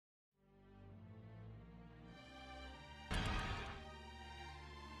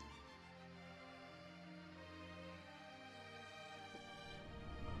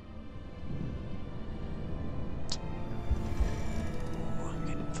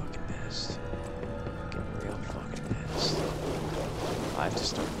pissed. Getting real fucking pissed. I have to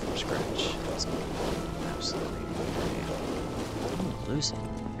start from scratch. It's gonna be absolutely infuriating. I'm losing.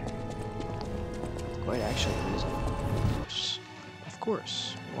 Quite actually losing. Of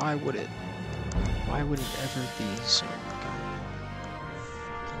course. Why would it? Why would it ever be so fucking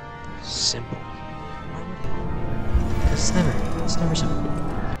simple? Why would it? Because it's never simple.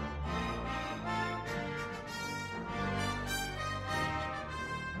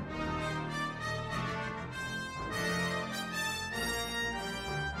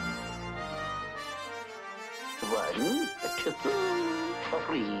 One, two,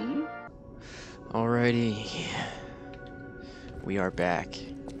 three. Alrighty. We are back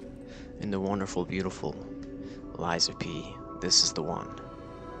in the wonderful, beautiful Liza P. This is the one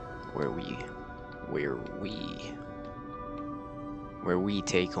where we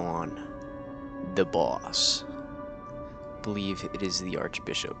take on the boss. Believe it is the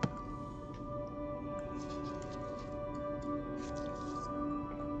Archbishop.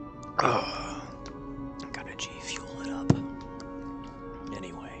 Gotta G fuel it up.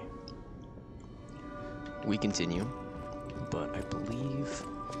 Anyway, we continue, but I believe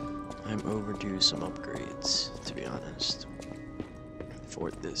I'm overdue some upgrades, to be honest,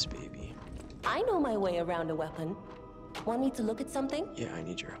 for this baby. I know my way around a weapon. Want me to look at something? Yeah, I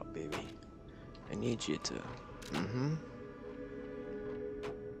need your help, baby. I need you to... Mm-hmm.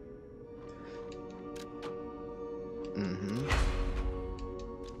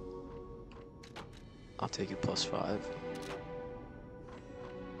 I'll take it +5.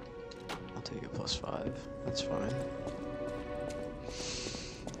 I'll take it +5. That's fine.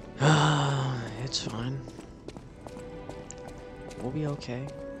 It's fine. We'll be okay.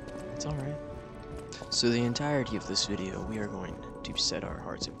 It's alright. So the entirety of this video, we are going to set our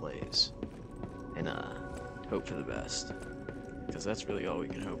hearts ablaze. And, hope for the best. Because that's really all we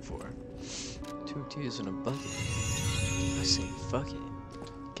can hope for. 2 tears in a bucket. I say, fuck it.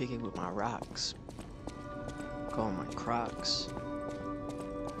 Kick it with my rocks. Call my Crocs.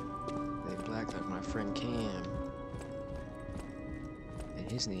 They black like my friend Cam.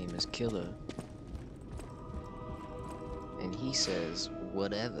 And his name is Killer. And he says,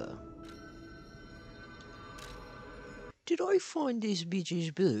 whatever. Did I find this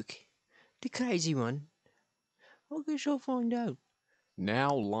bitch's book? The crazy one? I guess I'll find out.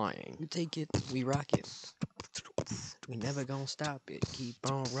 Now lying. We take it, we rock it. We never gonna stop it.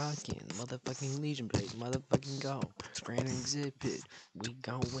 Keep on rocking. Motherfucking Legion plate. Motherfucking go. Grand exhibit. We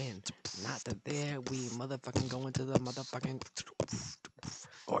gon' win. Not that there. We motherfucking going to the motherfucking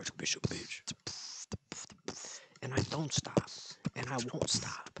Archbishop bitch. And I don't stop. And I won't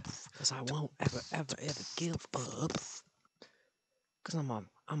stop. Cause I won't ever give up. Cause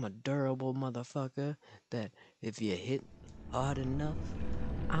I'm a durable motherfucker that if you hit hard enough,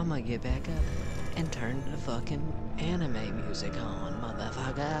 I'ma get back up and turn the fucking anime music on,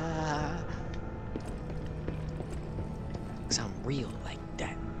 motherfucker. Cause I'm real like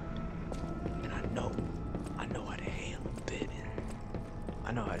that. And I know how to handle bidding.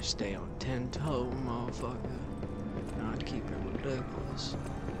 I know how to stay on 10-toe, motherfucker. And I keep it ridiculous.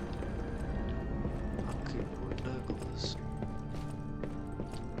 I'll keep it ridiculous.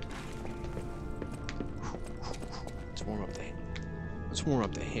 Let's warm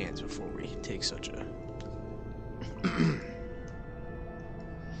up the hands before we take such a... I'm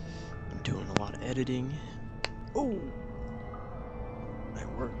doing a lot of editing. Oh! I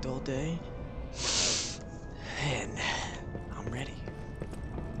worked all day. And I'm ready.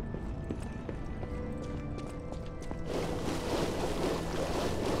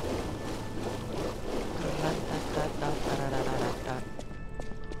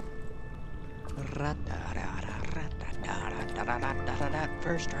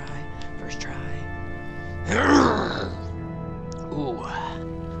 First try. Ooh.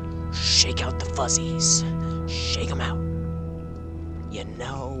 Shake out the fuzzies. Shake them out. You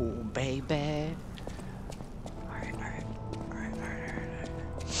know, baby. Alright. I'm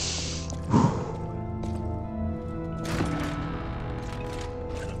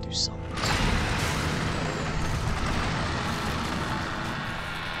gonna do something.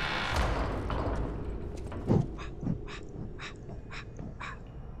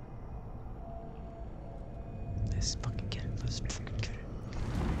 Let's fucking get it.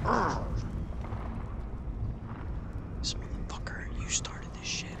 This motherfucker, you started this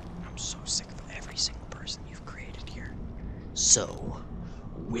shit. I'm so sick of every single person you've created here. So,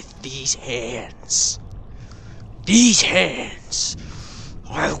 with these hands,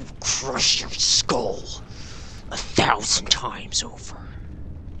 I'll crush your skull 1,000 times over.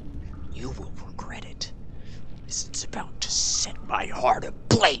 You will regret it, as it's about to set my heart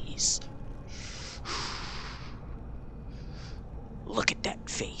ablaze. Look at that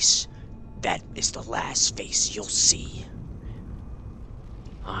face. That is the last face you'll see.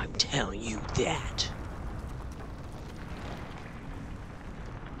 I'm telling you that.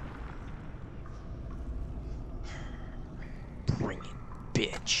 Bring it,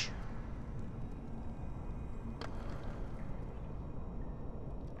 bitch.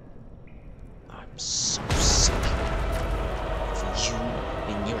 I'm so sick of you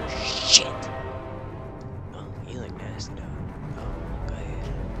and your shit. Oh, you look nice though. Oh, go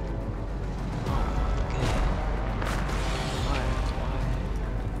ahead. Oh, go ahead. Why?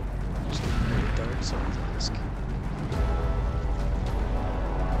 Just a dark sometimes.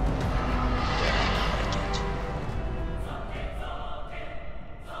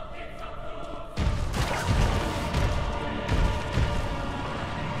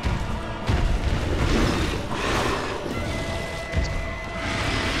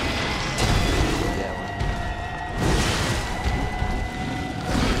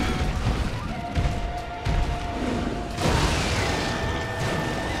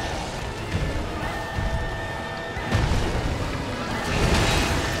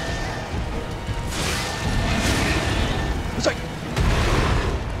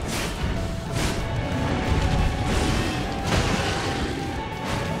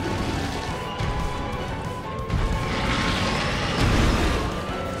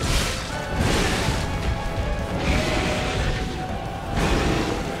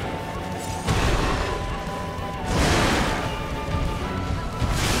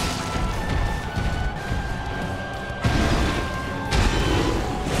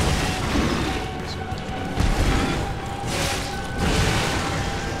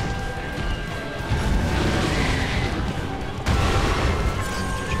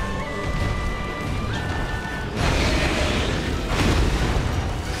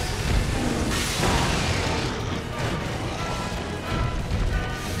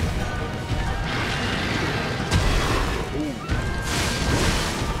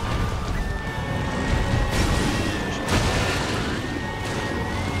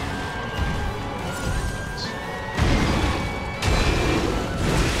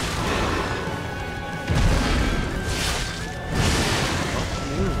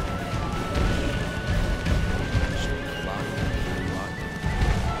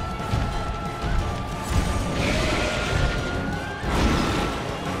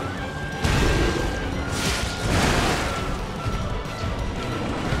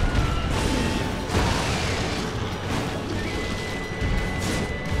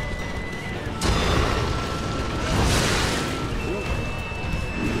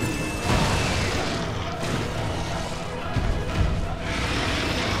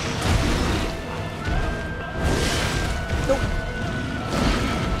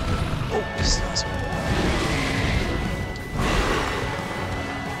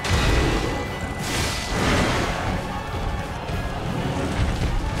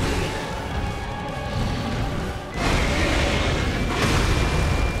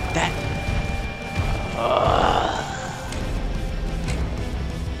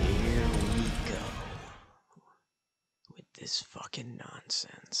 This fucking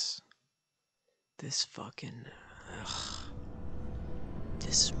nonsense. This fucking... Ugh.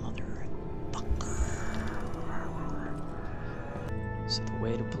 This motherfucker. So the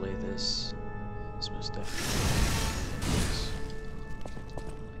way to play this is most definitely this. I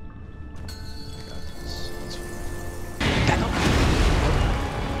got this. That's fine. Back up!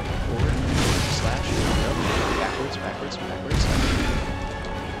 Forward. Slash. Up. Backwards, backwards, backwards.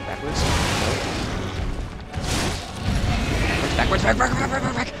 Backwards. No. Backwards, back.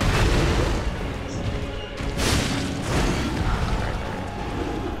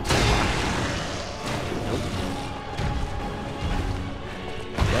 Nope.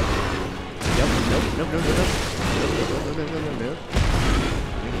 Nope.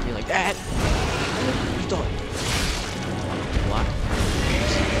 You hit me like that. You thought. Block.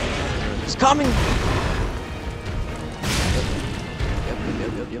 It's coming.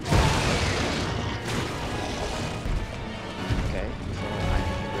 Yep. Okay, so I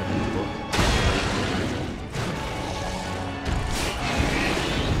need to grab the book.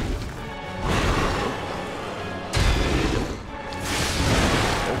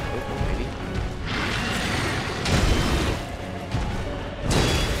 Oh, maybe.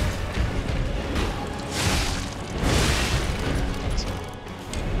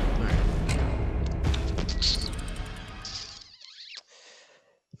 Alright.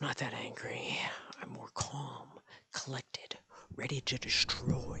 I'm not that angry. I'm more calm, collected, ready to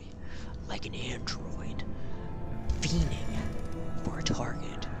destroy, like an android. fiending for a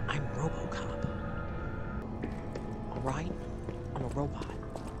target. I'm RoboCop. Alright? I'm a robot.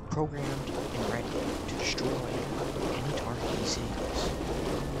 Programmed and ready to destroy any target he sees.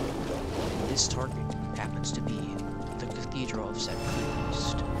 And this target happens to be the Cathedral of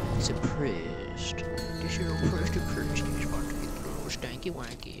Suppressed. Suppressed. This little pressed person is about to get little stanky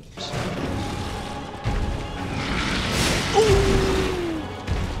wankies. Ooh!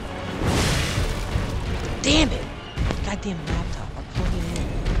 Damn it! Goddamn laptop, I'll plug it in.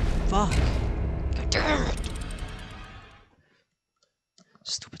 Fuck. God damn it!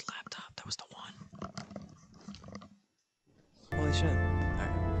 Stupid laptop, that was the one. Holy shit.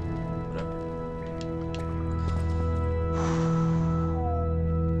 Alright. Whatever.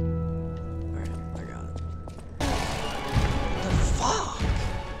 Alright, I got it. The fuck?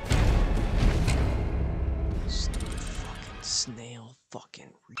 Stupid fucking snail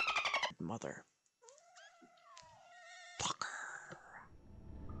fucking mother. Fucker.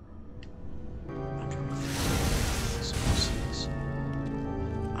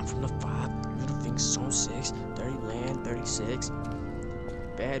 I'm from the 5 little things, zone 6, 30 land, 36.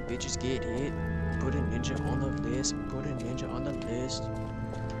 Bad bitches get hit. Put a ninja on the list. Put a ninja on the list.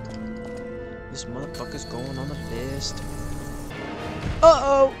 This motherfucker's going on the list.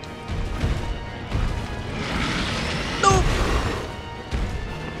 Uh-oh! Nope!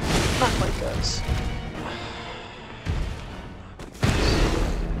 Not like us.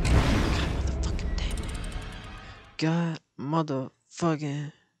 God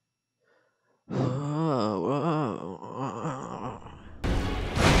motherfucking. Ooh!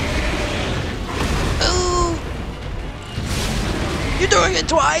 You're doing it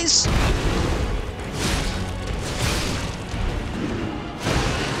twice!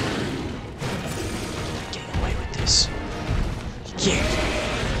 Getting away with this. Yeah!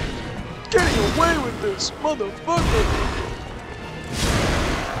 Getting away with this, motherfucker!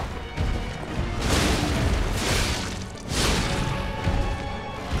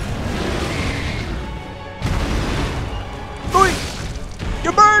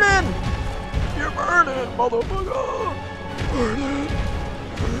 You're burning! You're burning, motherfucker! Burn it!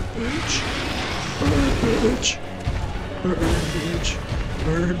 Burn bitch! Burn bitch! Burn bitch!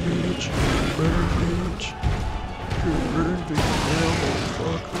 Burn bitch! Burn bitch! You're burned bitch now,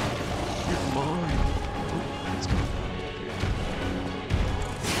 motherfucker! You're mine! Let's go.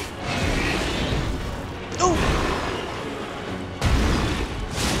 Oh!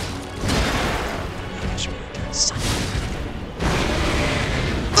 Son.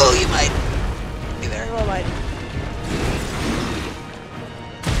 Oh, you might. You very well might.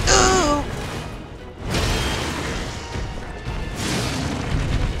 Oh!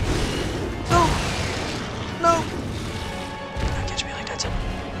 No! No! Don't catch me like that, son.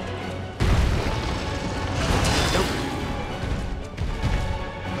 Nope.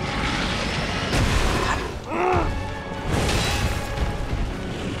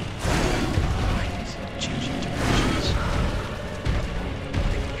 Changing directions.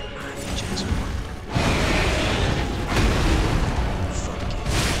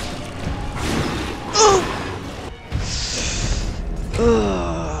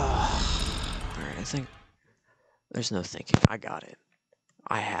 Alright, I think there's no thinking. I got it.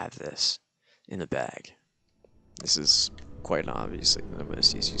 I have this in the bag. This is quite obviously the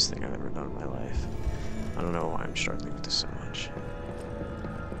most easiest thing I've ever done in my life. I don't know why I'm struggling with this so much.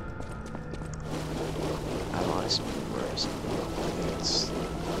 I've honestly been worse. I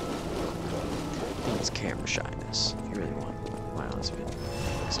think it's camera shyness. If you really want my honest opinion.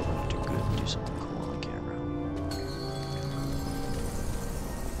 Because I want to do good and do something cool on camera.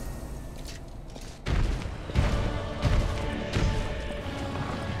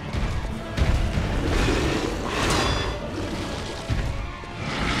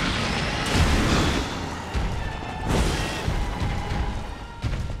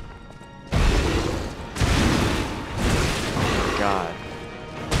 God.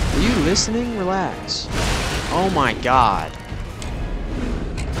 Are you listening? Relax. Oh my god.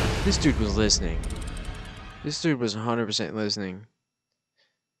 This dude was listening. This dude was 100% listening.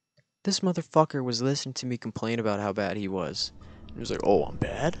 This motherfucker was listening to me complain about how bad he was. He was like, oh, I'm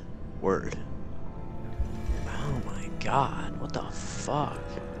bad? Word. Oh my god. What the fuck?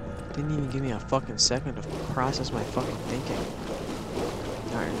 Didn't even give me a fucking second to process my fucking thinking.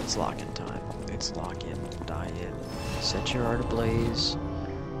 Alright, it's lock-in time. It's lock-in. Die in. Set your heart ablaze.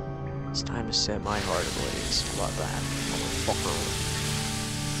 It's time to set my heart ablaze. What that, motherfucker?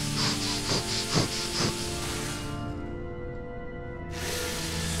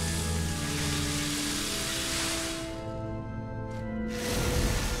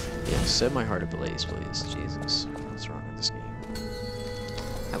 Yes. Set my heart ablaze, please. Jesus. What's wrong with this game?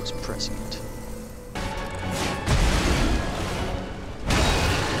 I was pressing it.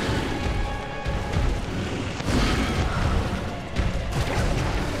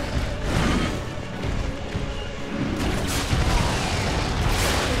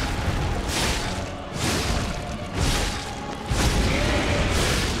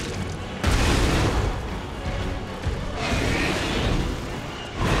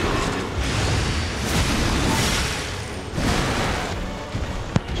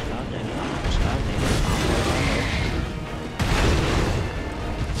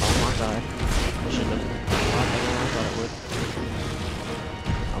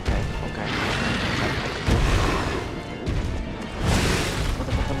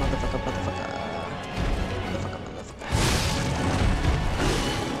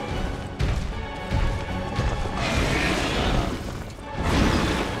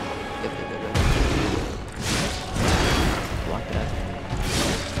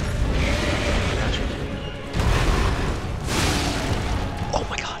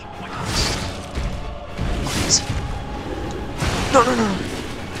 No, no, no.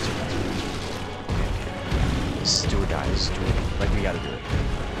 Let's do or die. Let's do it. Like, we gotta do it.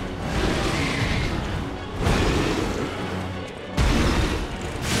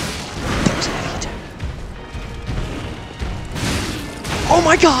 There was a heavy attack. Oh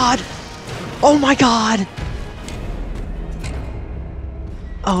my god! Oh my god!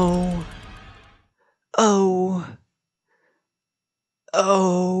 Oh. Oh.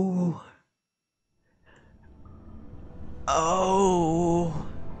 Oh. Oh,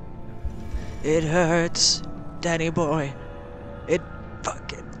 it hurts, Danny boy. It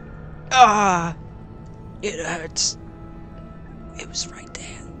fucking, it hurts. It was right there.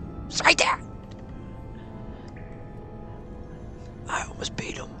 It was right there. I almost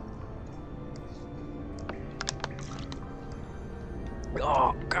beat him.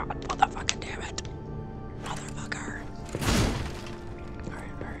 Oh god, motherfucker, damn it. Motherfucker.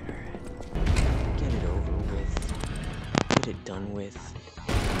 Alright. Get it over with. Get it done with.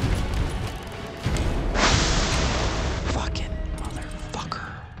 Fucking motherfucker.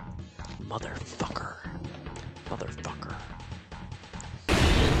 Motherfucker. Motherfucker.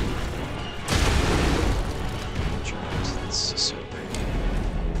 This is so great.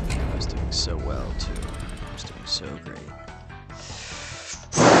 I was doing so well too. I was doing so great.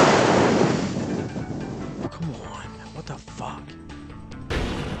 Come on. What the fuck?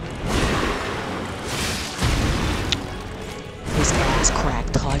 His ass crack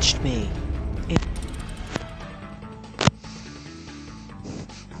touched me.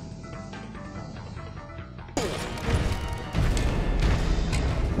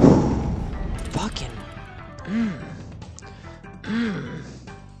 Fucking.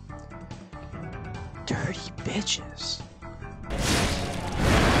 Dirty bitches.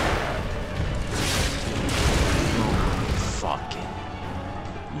 Oh, fucking.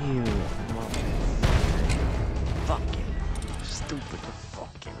 You motherfucker. Fucking. Stupid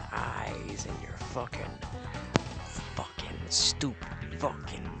fucking eyes and your fucking stupid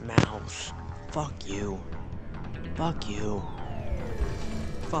fucking mouth. Fuck you. Fuck you.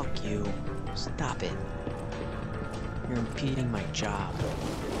 Fuck you. Stop it. You're impeding my job.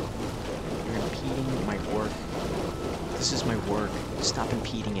 You're impeding my work. This is my work. Stop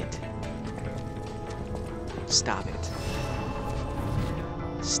impeding it. Stop it.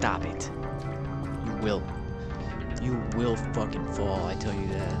 Stop it. You will. You will fucking fall, I tell you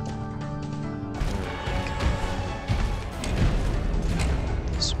that. Oh my god.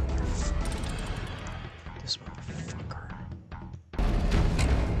 This motherfucker. This motherfucker.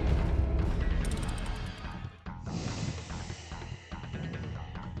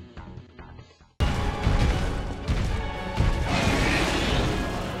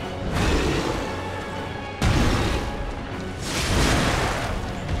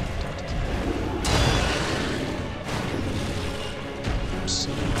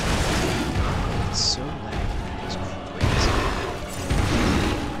 It's so laggy. It's crazy.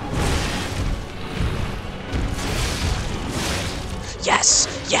 Yes!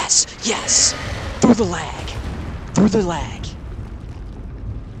 Yes! Yes! Through the lag! Through the lag!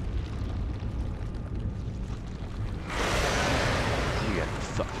 You gotta be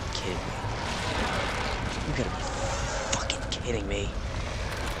fucking kidding me. You gotta be fucking kidding me.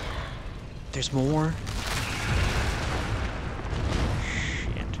 There's more?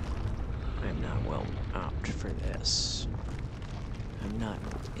 For this. I'm not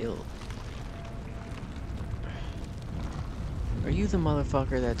ill. Are you the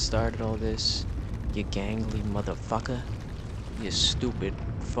motherfucker that started all this? You gangly motherfucker? You stupid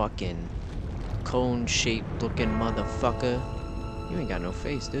fucking cone-shaped looking motherfucker. You ain't got no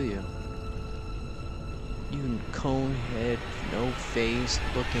face, do you? You cone head, no face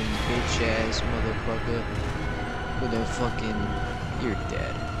looking bitch ass motherfucker with a fucking. You're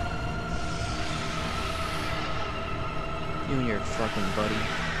dead. You and your fucking buddy.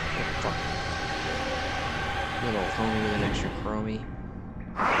 Your fucking little homie with an extra chromie.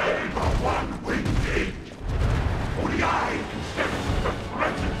 I'm the one with it. Only I can sense the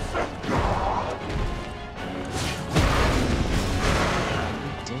presence of God.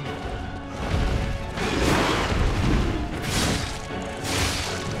 Damn.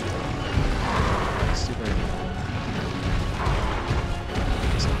 Super.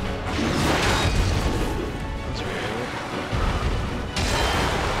 That's right.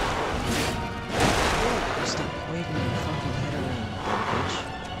 Stop waving your fucking head around, bitch.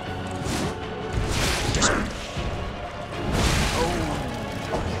 Just. Oh.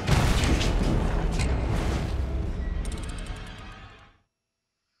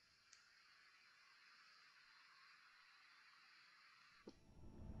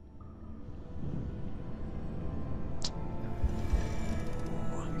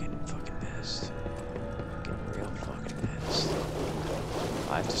 I'm getting fucking pissed. I'm getting real fucking pissed.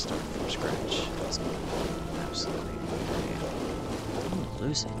 I have to start from scratch. That's absolutely real. I'm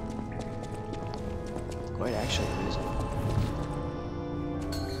losing. Quite actually losing.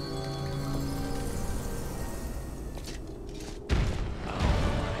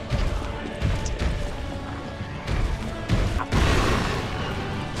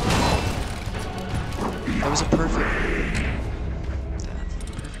 That was a perfect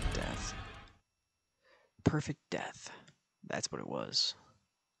death. Perfect death. Perfect death. That's what it was.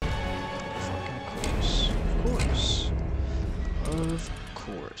 Fucking course. Of course. Of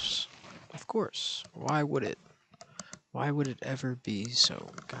course. Of course. Why would it? Why would it ever be so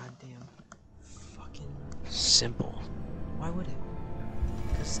goddamn fucking simple? Why would it?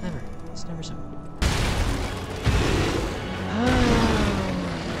 Because it's never simple.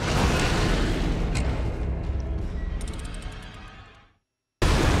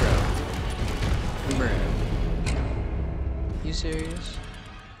 Bro. You serious?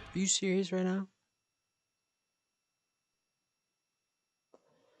 Are you serious right now?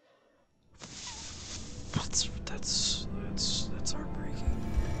 That's heartbreaking.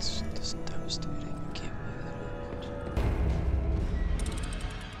 It's just devastating. I can't believe that happened.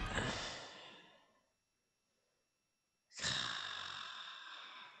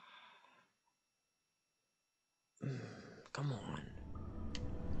 Come on.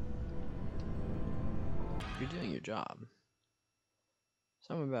 You're doing your job.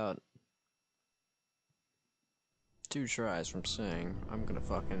 Something about 2 tries from saying, I'm gonna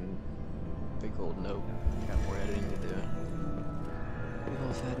fucking big old nope. Got more editing to do. Big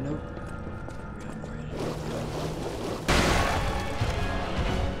old fat nope. Got more editing to do.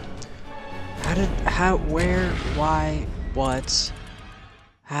 How, where, why, what?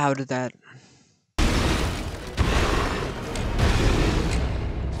 How did that?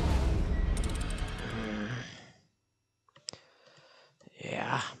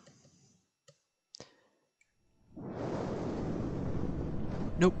 Yeah.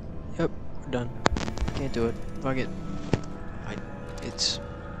 Nope. Yep. We're done. Can't do it. Fuck it.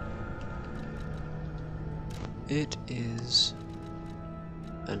 It is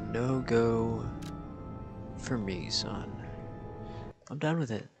a no-go for me, son. I'm done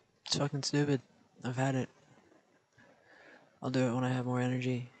with it. It's fucking stupid. I've had it. I'll do it when I have more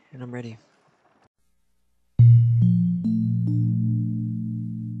energy and I'm ready.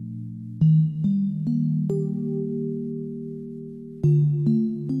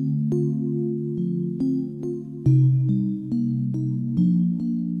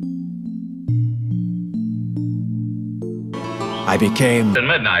 I became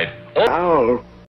Midnight. Oh.